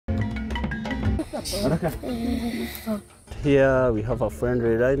Baraka. Here we have a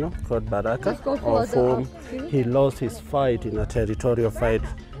friendly rhino called Baraka, of whom he lost his fight in a territorial fight.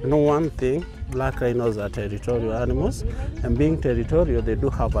 You know one thing, black rhinos are territorial animals, and being territorial, they do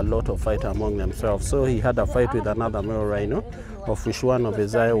have a lot of fight among themselves. So he had a fight with another male rhino, of which one of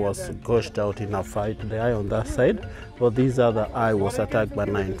his eye was gouged out in a fight, the eye on that side, but this other eye was attacked by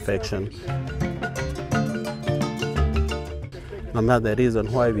an infection. And that's the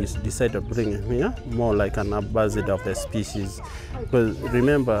reason why we decided to bring him here, more like an ambassador of the species. Because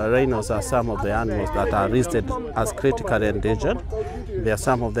remember, rhinos are some of the animals that are listed as critically endangered. They are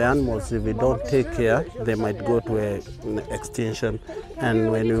some of the animals, if we don't take care, they might go to an extinction. And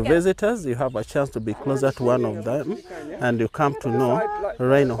when you visit us, you have a chance to be closer to one of them, and you come to know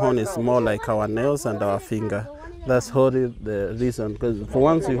rhino horn is more like our nails and our finger. That's wholly the reason, because for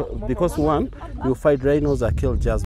once, because one, you find rhinos are killed just